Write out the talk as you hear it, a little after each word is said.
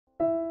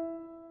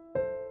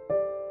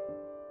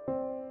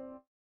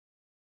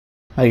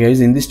Hi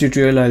guys, in this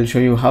tutorial I'll show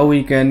you how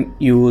we can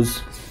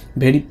use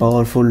very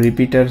powerful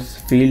repeaters,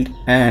 field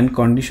and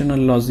conditional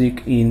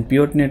logic in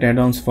Piotnet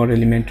add-ons for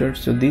Elementor.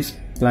 So this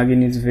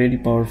plugin is very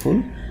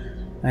powerful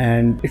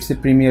and it's a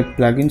premier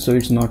plugin, so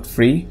it's not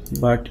free,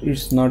 but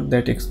it's not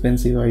that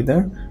expensive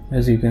either.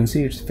 As you can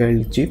see, it's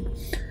fairly cheap,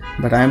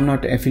 but I am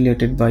not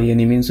affiliated by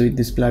any means with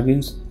these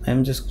plugins. I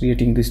am just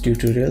creating this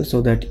tutorial so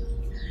that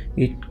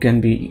it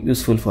can be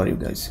useful for you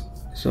guys.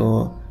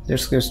 So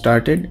let's get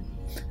started.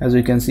 As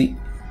you can see,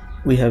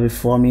 we have a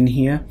form in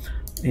here.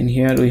 In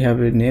here we have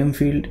a name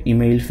field,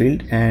 email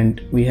field, and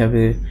we have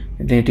a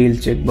detail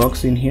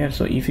checkbox in here.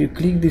 So if you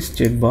click this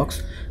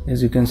checkbox,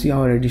 as you can see,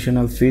 our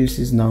additional fields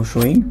is now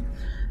showing,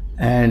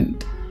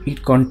 and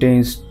it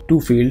contains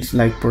two fields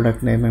like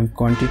product name and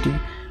quantity.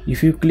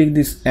 If you click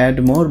this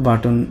add more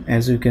button,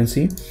 as you can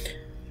see,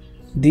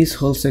 this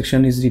whole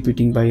section is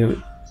repeating by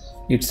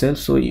itself,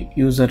 so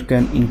user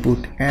can input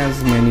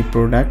as many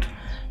product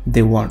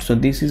they want. So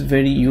this is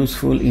very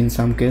useful in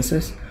some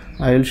cases.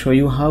 I will show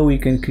you how we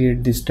can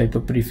create this type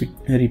of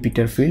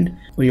repeater field.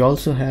 We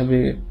also have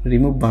a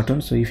remove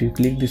button, so if you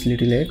click this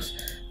little X,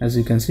 as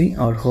you can see,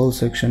 our whole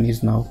section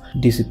is now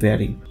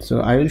disappearing. So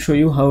I will show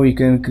you how we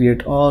can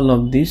create all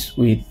of this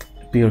with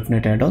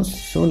Piotnet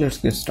add-ons. So let's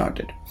get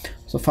started.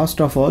 So first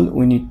of all,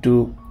 we need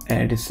to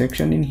add a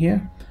section in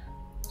here.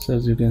 So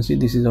as you can see,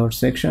 this is our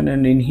section,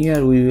 and in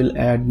here we will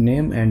add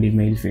name and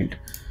email field.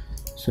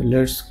 So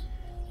let's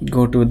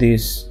go to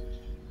this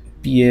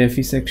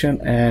PAFE section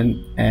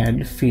and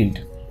add field.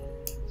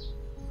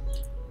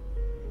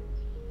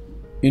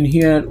 In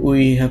here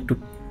we have to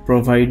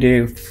provide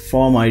a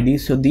form ID.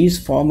 So this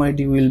form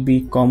ID will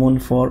be common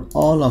for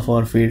all of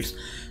our fields.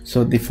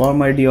 So the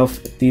form ID of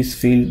this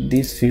field,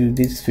 this field,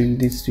 this field,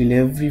 this field,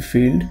 every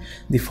field,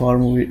 the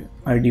form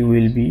ID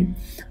will be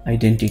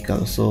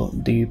identical. So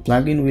the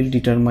plugin will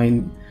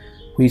determine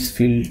which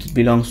field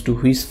belongs to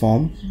which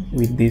form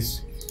with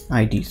this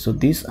ID. So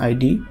this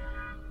ID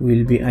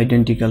will be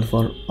identical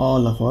for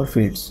all of our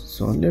fields.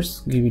 So let's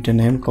give it a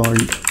name called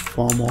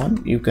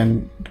form1. You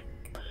can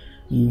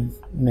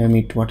name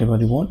it whatever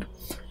you want.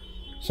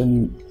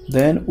 So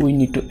then we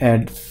need to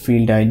add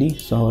field ID.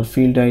 So our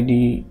field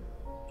ID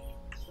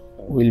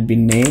will be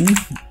name.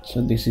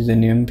 So this is a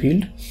name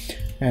field,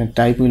 and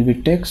type will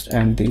be text,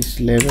 and this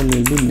label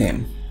will be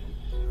name.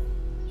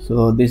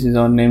 So this is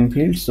our name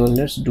field. So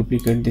let's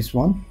duplicate this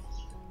one,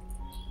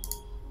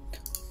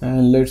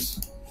 and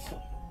let's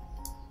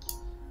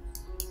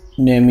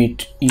name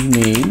it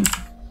email.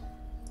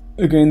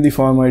 Again, the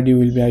form ID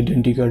will be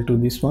identical to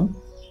this one,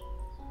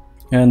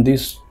 and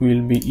this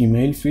will be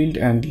email field,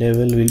 and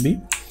label will be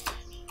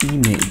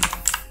email.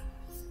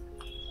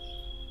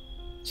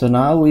 So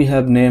now we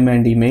have name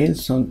and email.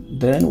 So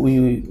then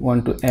we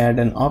want to add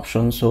an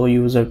option so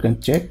user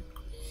can check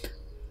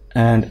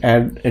and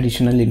add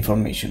additional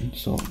information.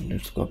 So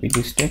let's copy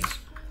this text.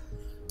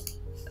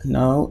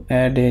 Now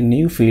add a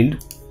new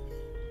field.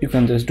 You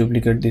can just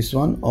duplicate this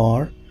one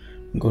or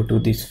go to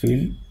this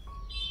field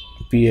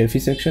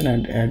PAFE section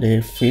and add a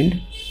field.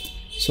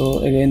 So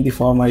again, the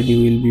form ID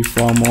will be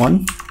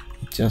form1,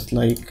 just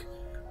like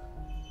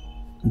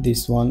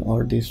this one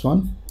or this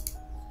one,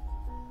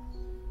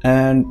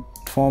 and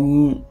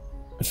form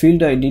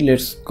field ID,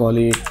 let's call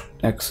it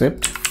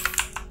accept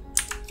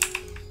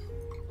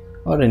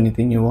or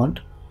anything you want,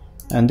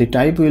 and the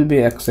type will be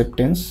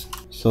acceptance.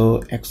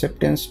 So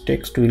acceptance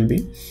text will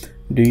be,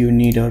 do you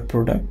need our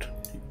product,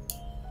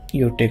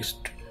 your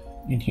text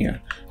in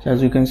here. So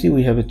as you can see,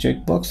 we have a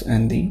checkbox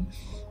and the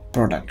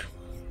product.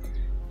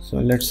 So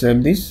let's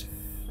save this.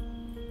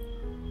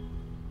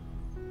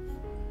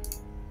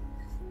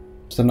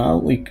 So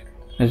now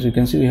as you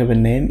can see, we have a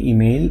name,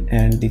 email,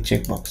 and the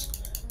checkbox.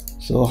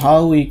 So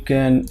how we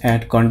can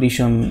add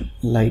condition,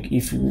 like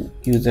if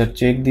user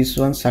check this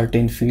one,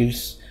 certain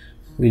fields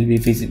will be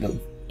visible.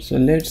 So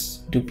let's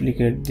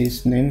duplicate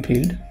this name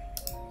field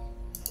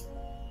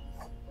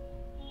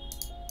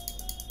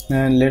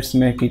and let's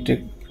make it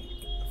a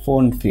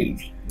phone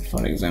field,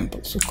 for example.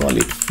 So call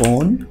it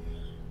phone,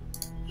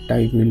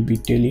 type will be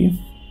tele,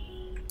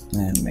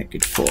 and make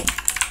it phone.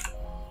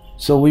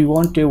 So we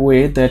want a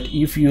way that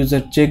if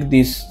user check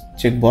this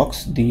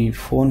checkbox, the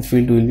phone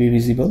field will be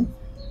visible.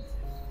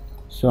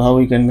 So how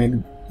we can make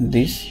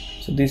this?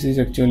 So this is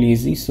actually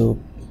easy. So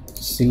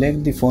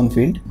select the phone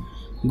field,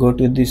 go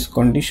to this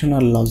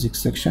conditional logic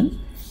section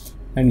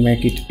and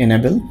make it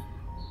enable.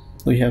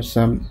 We have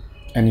some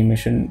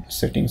animation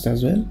settings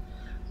as well.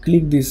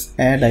 Click this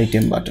add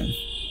item button.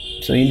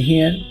 So in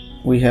here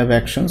we have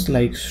actions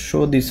like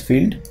show this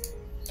field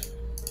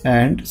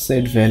and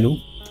set value.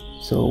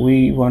 So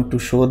we want to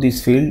show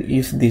this field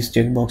if this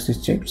checkbox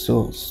is checked.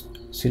 So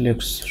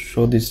select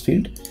show this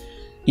field.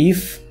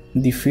 If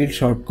the field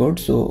shortcode,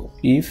 so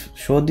if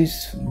show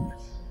this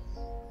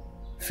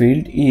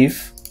field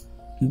if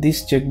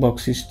this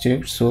checkbox is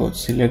checked, so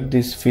select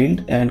this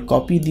field and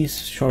copy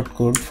this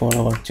shortcode for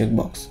our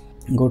checkbox.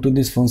 Go to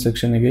this phone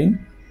section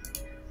again,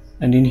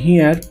 and in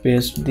here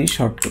paste the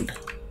shortcode.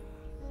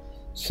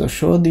 So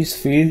show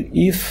this field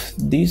if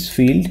this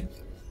field.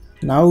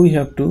 Now we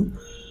have to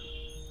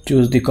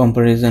choose the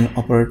comparison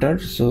operator.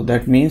 So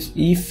that means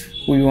if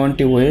we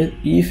want a way,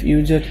 if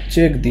user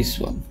check this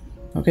one,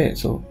 okay,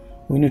 so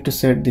we need to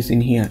set this in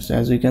here. So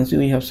as you can see,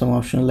 we have some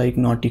option like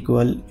not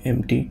equal,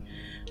 empty,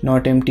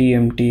 not empty,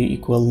 empty,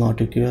 equal,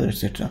 not equal,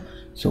 etc.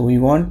 So we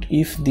want,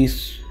 if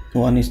this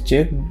one is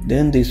checked,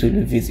 then this will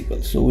be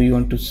visible. So we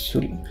want to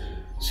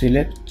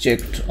select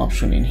checked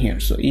option in here.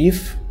 So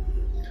if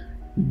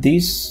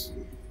this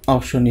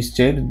option is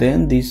checked,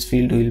 then this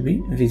field will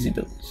be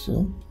visible.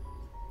 So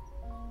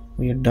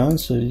we are done.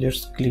 So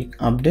let's click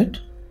update.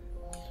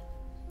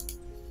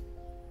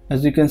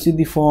 As you can see,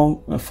 the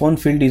phone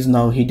field is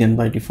now hidden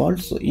by default.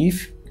 So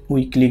if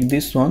we click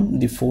this one,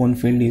 the phone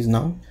field is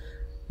now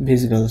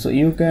visible. So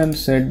you can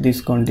set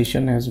this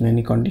condition as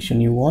many condition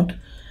you want.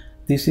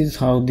 This is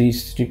how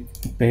this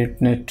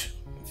Piotnet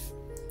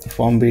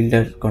form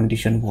builder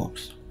condition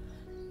works.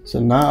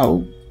 So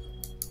now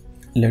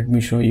let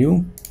me show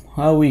you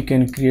how we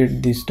can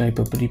create this type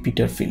of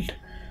repeater field.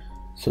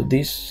 So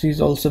this is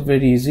also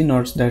very easy,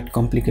 not that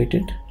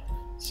complicated.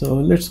 So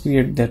let's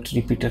create that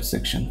repeater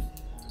section.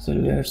 So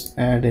let's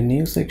add a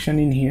new section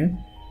in here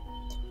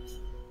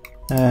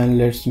and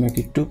let's make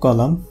it 2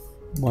 column.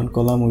 One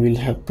column we will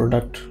have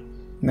product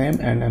name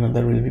and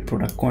another will be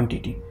product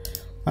quantity.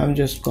 I'm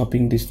just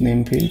copying this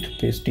name field,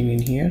 pasting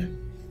in here.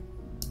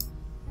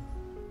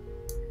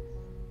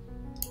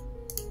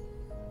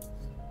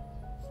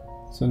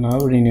 So now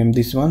rename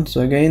this one.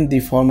 So again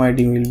the form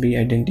ID will be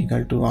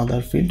identical to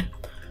other field.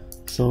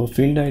 So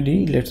field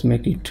ID, let's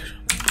make it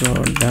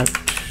product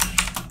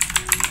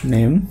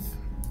name.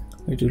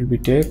 It will be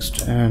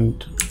text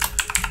and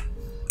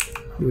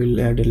we'll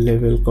add a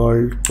label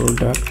called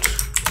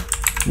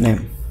product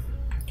name.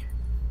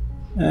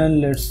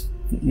 And let's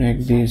make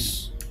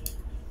this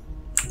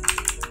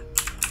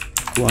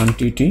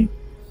quantity.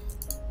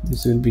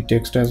 This will be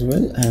text as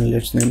well, and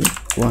let's name it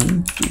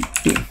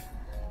quantity.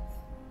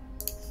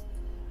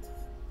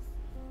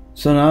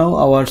 So now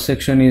our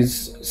section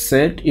is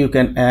set. You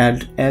can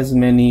add as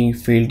many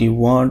field you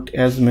want,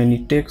 as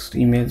many text,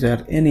 image,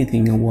 or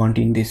anything you want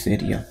in this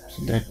area.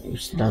 So that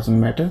it doesn't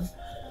matter.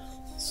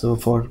 So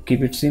for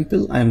keep it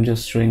simple, I am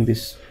just showing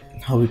this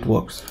how it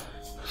works.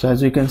 So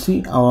as you can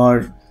see,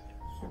 our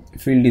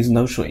field is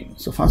now showing.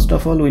 So first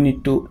of all, we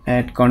need to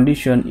add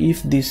condition.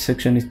 If this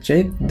section is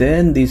checked,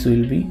 then this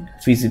will be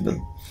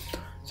visible.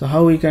 So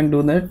how we can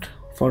do that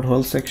for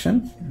whole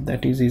section?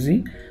 That is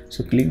easy.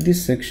 So click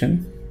this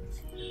section,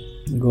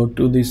 go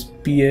to this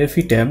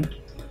PAFE tab,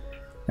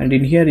 and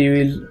in here you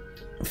will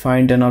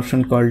find an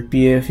option called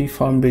PAFE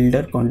form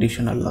builder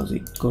conditional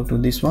logic. Go to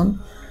this one,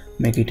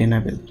 make it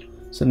enable.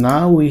 So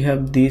now we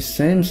have these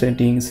same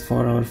settings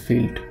for our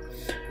field.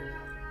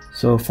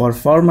 So for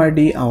form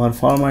ID, our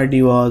form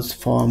ID was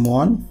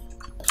form1.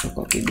 So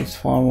copy this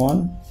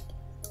form1,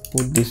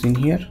 put this in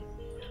here.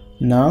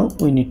 Now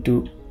we need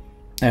to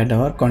add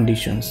our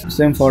conditions.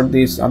 Same for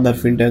this other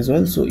field as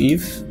well. So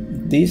if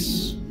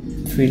this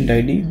field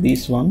ID,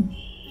 this one,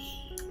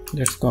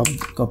 let's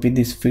copy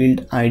this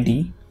field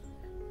ID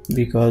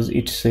because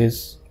it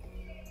says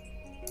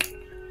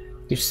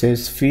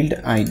field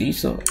ID.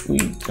 So we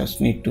just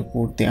need to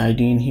put the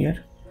ID in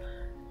here,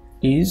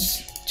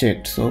 is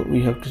checked. So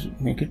we have to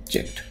make it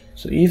checked.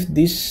 So if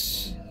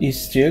this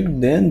is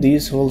checked, then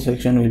this whole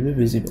section will be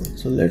visible.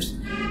 So let's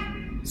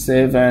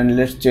save and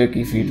let's check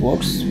if it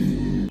works.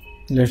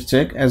 Let's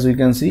check. As we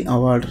can see,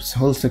 our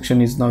whole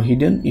section is now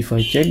hidden. If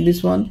I check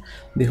this one,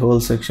 the whole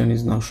section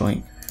is now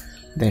showing.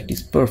 That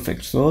is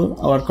perfect. So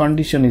our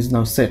condition is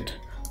now set.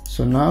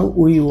 So now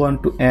we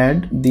want to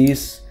add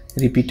this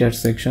repeater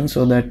section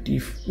so that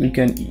if we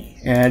can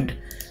add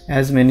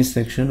as many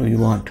sections we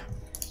want.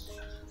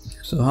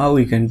 So how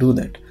we can do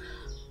that?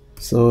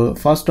 So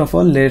first of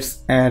all,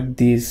 let's add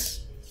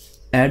this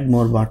add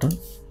more button.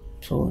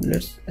 So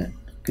let's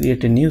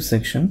create a new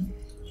section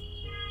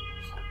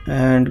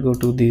and go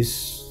to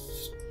these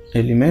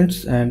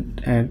elements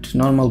and add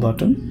normal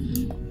button.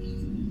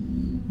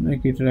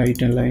 Make it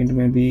right aligned,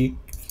 maybe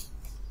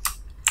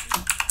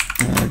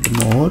add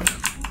more.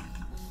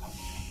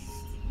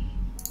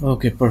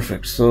 Okay,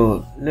 perfect.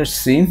 So let's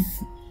see.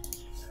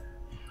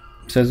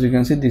 So as you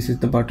can see, this is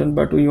the button,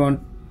 but we want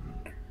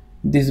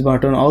this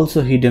button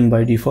also hidden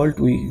by default.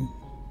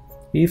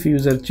 If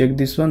user check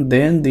this one,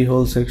 then the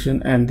whole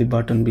section and the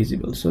button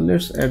visible. So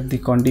let's add the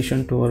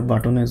condition to our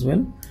button as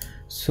well.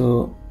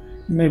 So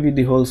maybe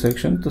the whole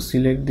section. To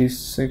select this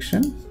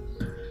section,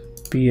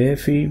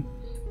 PAFE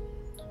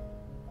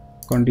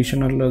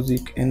conditional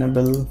logic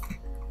enable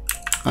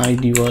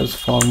ID was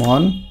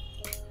form1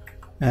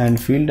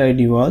 and field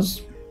ID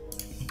was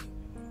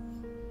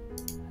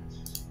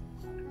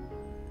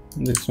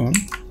this one.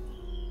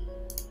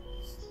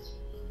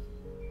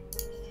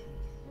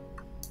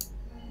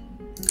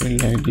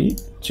 Field ID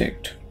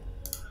checked.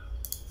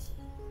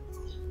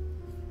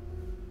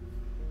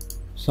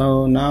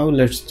 So now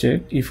let's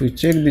check. If we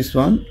check this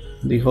one,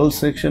 the whole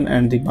section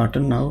and the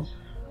button now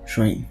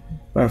showing.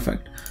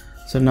 Perfect.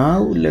 So now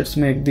let's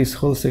make this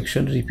whole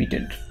section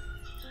repeated.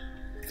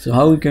 So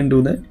how we can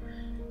do that?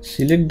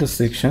 Select the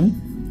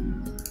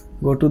section,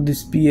 go to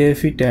this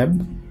PAFE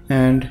tab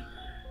and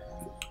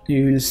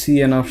you will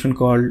see an option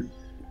called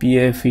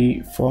PFE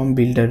form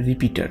builder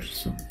repeater.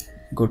 So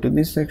go to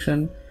this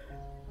section,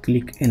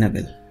 click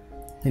enable,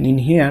 and in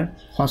here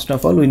first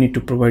of all we need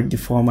to provide the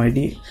form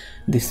ID,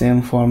 the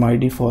same form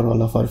ID for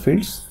all of our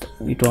fields.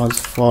 It was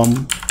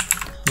form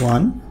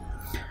 1,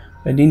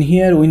 and in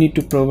here we need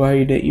to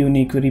provide a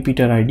unique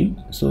repeater ID.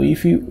 So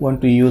if you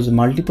want to use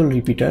multiple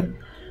repeater,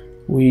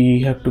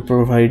 we have to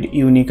provide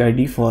unique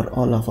ID for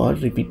all of our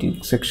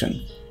repeating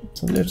section.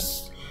 So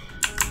let's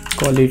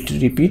call it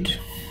repeat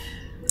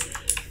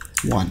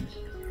 1,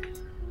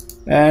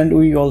 and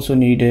we also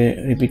need a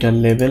repeater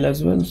label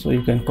as well, so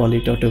you can call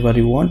it whatever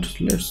you want.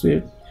 Let's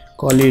say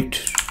call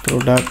it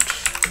product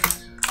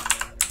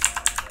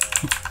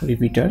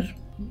repeater.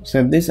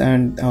 Set this,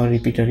 and our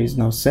repeater is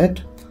now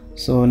set.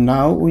 So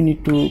now we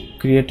need to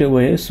create a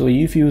way, so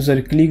if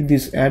user click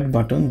this add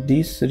button,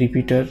 this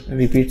repeater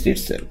repeats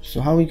itself. So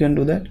how we can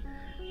do that?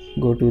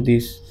 Go to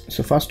this.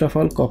 So first of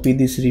all, copy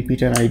this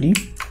repeater ID,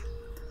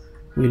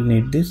 we'll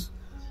need this.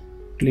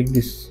 Click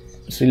this,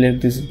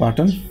 select this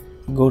button,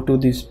 go to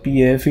this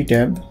PFE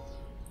tab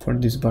for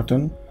this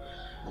button,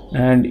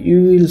 and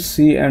you will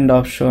see an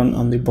option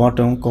on the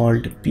bottom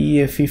called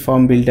PFE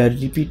form builder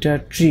repeater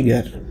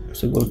trigger.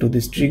 So go to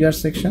this trigger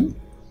section,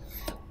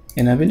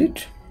 enable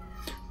it,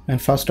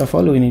 and first of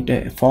all we need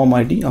a form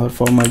ID. Our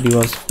form ID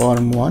was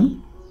form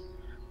 1,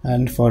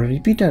 and for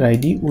repeater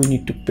ID we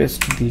need to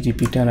paste the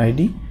repeater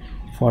ID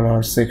for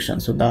our section.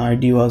 So the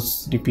ID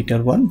was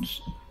repeater 1,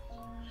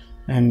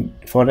 and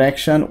for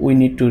action we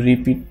need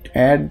to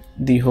add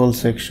the whole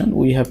section.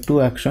 We have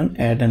two action,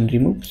 add and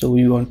remove, so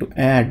we want to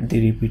add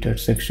the repeated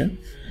section,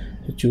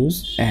 so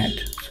choose add.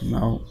 So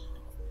now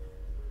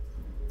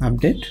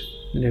update,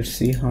 let's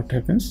see what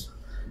happens.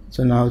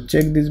 So now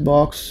check this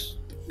box,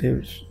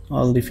 there's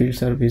all the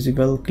fields are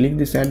visible. Click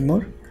this add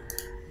more.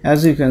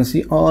 As you can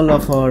see, all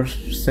of our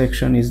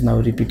section is now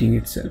repeating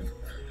itself.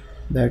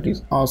 That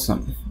is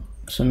awesome.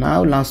 So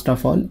now last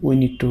of all we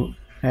need to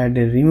add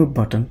a remove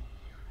button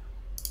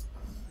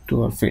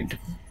to our field.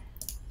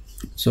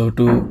 So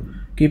to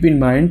keep in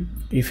mind,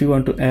 if you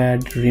want to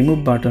add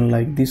remove button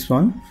like this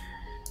one,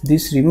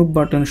 this remove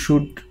button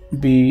should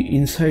be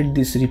inside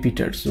this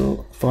repeater.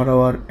 So for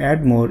our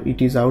add more,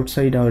 it is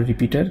outside our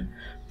repeater,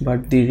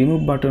 but the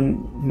remove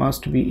button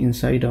must be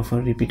inside of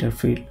our repeater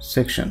field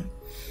section.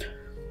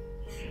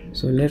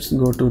 So let's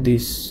go to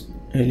these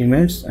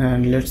elements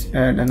and let's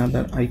add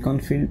another icon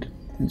field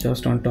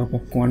just on top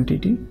of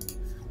quantity.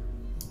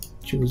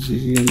 Choose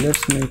here,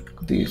 let's make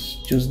this,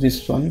 choose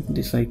this one,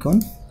 this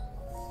icon.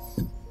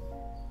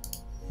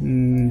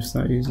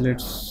 Size,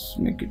 let's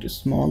make it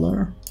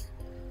smaller,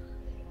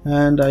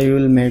 and I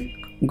will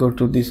go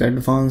to this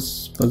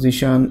advanced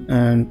position,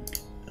 and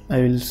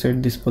I will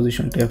set this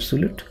position to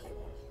absolute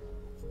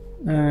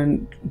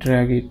and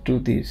drag it to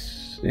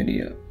this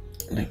area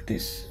like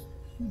this,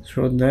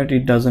 so that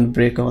it doesn't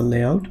break our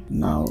layout.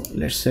 Now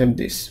let's save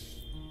this,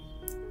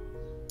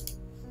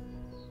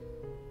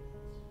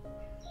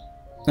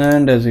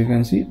 and as you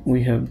can see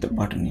we have the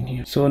button in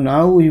here. So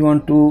now we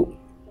want to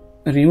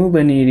remove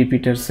any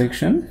repeater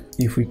section.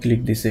 If we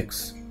click this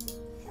X,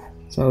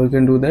 so we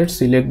can do that.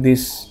 Select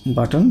this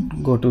button,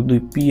 go to the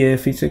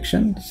PFE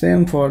section,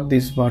 same for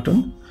this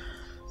button,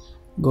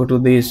 go to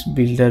this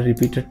builder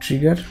repeater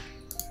trigger,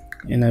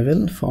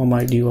 enable. Form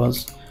ID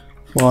was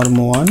form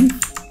 1,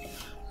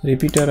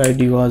 repeater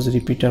ID was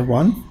repeater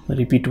 1,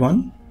 repeat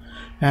 1,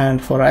 and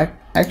for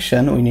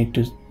action we need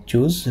to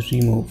choose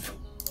remove.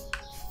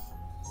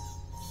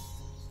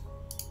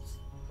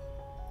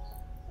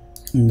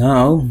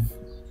 Now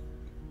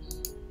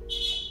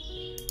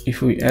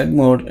if we add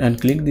more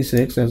and click this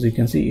X, as you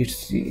can see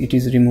it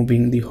is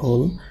removing the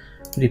whole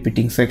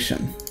repeating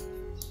section.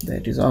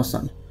 That is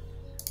awesome.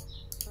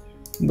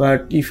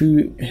 But if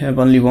you have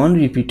only one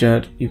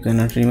repeater, you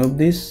cannot remove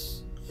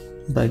this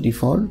by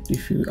default.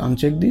 If you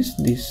uncheck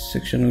this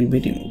section will be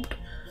removed.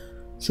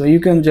 So you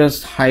can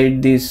just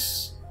hide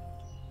this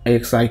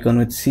X icon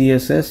with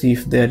CSS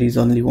if there is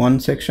only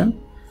one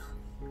section.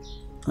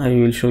 I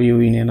will show you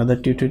in another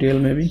tutorial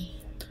maybe,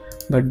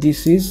 but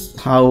this is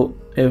how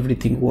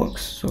everything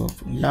works. So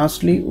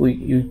lastly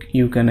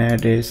you can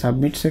add a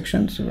submit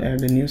section. So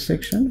add a new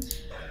section,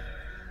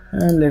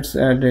 and let's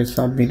add a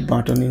submit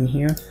button in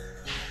here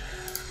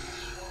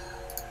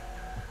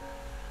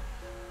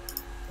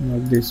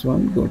like this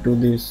one. Go to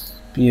this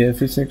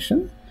PFE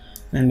section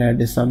and add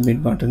a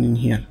submit button in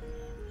here,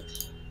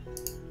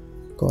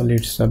 call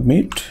it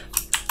submit.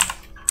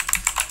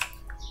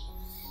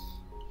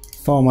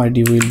 Form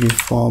ID will be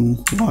form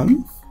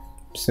 1,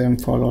 same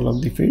for all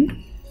of the field,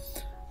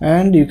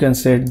 and you can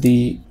set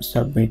the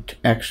submit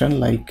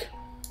action like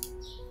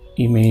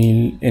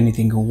email,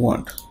 anything you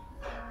want.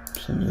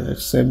 So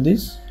let's save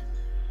this.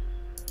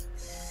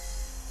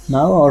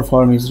 Now our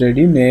form is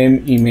ready.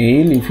 Name,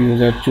 email. If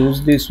user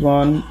choose this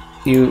one,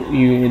 they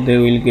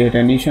will get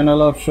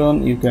additional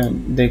option.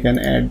 They can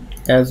add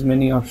as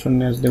many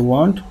options as they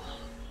want,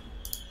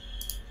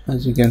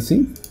 as you can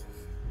see.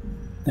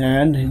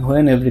 And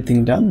when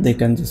everything done, they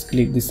can just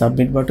click the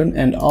submit button,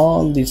 and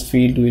all this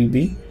field will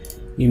be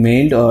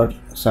emailed or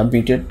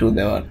submitted to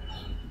their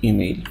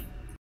email.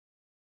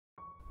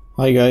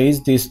 Hi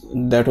guys,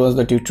 that was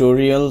the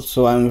tutorial.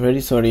 So I'm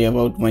very sorry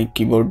about my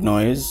keyboard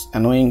noise,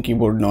 annoying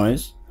keyboard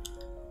noise.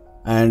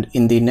 And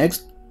in the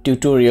next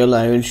tutorial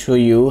I will show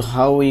you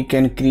how we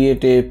can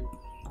create a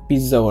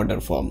pizza order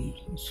form.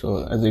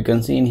 So as you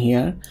can see in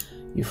here,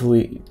 if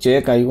we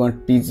check I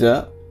want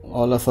pizza,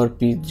 all of our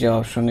pizza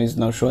option is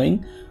now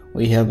showing.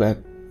 We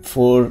have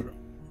 4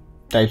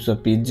 types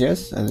of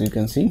pizzas. As you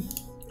can see,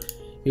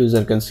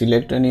 user can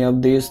select any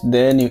of these,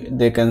 then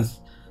they can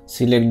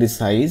select the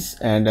size,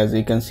 and as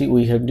you can see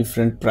we have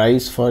different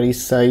price for each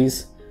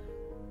size,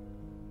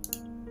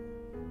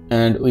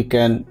 and we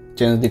can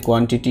change the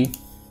quantity,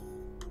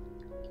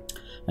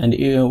 and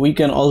we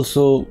can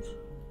also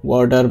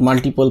order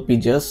multiple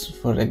pizzas.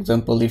 For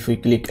example, if we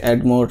click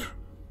add more,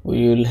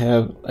 we will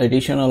have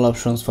additional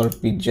options for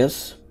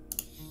pizzas.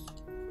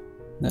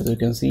 As you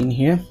can see in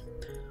here,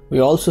 we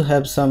also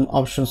have some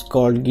options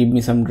called give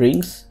me some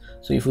drinks.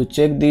 So if we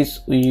check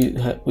this, we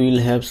will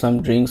have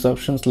some drinks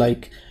options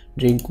like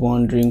drink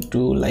 1, drink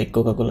 2, like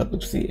Coca-Cola,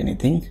 Pepsi,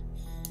 anything.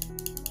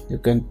 You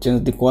can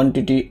change the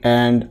quantity,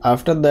 and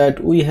after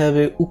that we have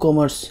a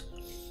WooCommerce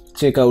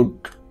checkout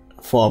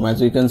form.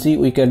 As you can see,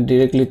 we can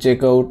directly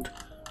check out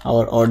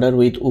our order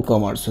with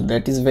WooCommerce, so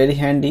that is very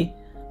handy.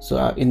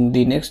 So in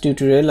the next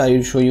tutorial I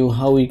will show you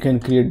how we can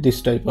create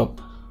this type of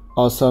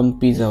awesome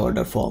pizza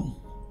order form.